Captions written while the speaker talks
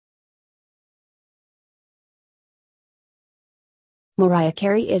Mariah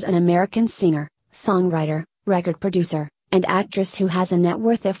Carey is an American singer, songwriter, record producer, and actress who has a net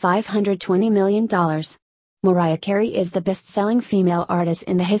worth of $520 million. Mariah Carey is the best-selling female artist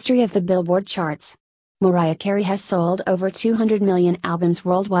in the history of the Billboard charts. Mariah Carey has sold over 200 million albums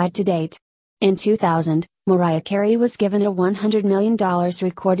worldwide to date. In 2000, Mariah Carey was given a $100 million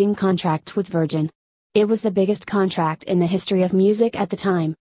recording contract with Virgin. It was the biggest contract in the history of music at the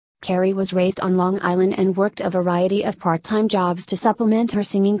time. Carey was raised on Long Island and worked a variety of part-time jobs to supplement her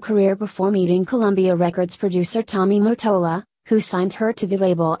singing career before meeting Columbia Records producer Tommy Mottola, who signed her to the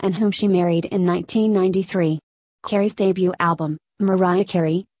label and whom she married in 1993. Carey's debut album, Mariah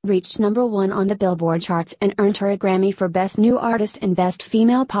Carey, reached #1 on the Billboard charts and earned her a Grammy for Best New Artist and Best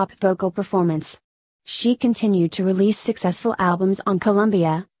Female Pop Vocal Performance. She continued to release successful albums on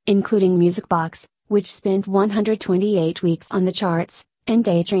Columbia, including Music Box, which spent 128 weeks on the charts, and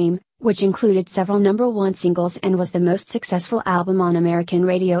Daydream, which included several #1 singles and was the most successful album on American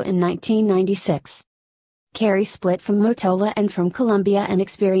radio in 1996. Carey split from Mottola and from Columbia and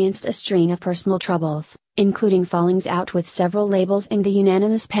experienced a string of personal troubles, including fallings out with several labels and the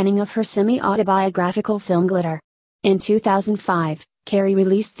unanimous penning of her semi-autobiographical film Glitter. In 2005, Carey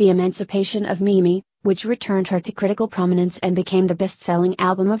released The Emancipation of Mimi, which returned her to critical prominence and became the best-selling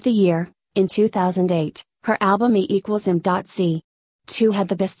album of the year. In 2008, her album E=M.C. 2 had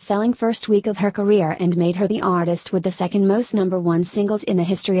the best-selling first week of her career and made her the artist with the second most #1 singles in the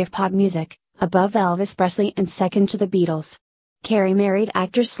history of pop music, above Elvis Presley and second to the Beatles. Carey married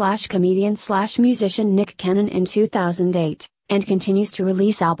actor-comedian-musician Nick Cannon in 2008, and continues to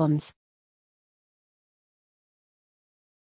release albums.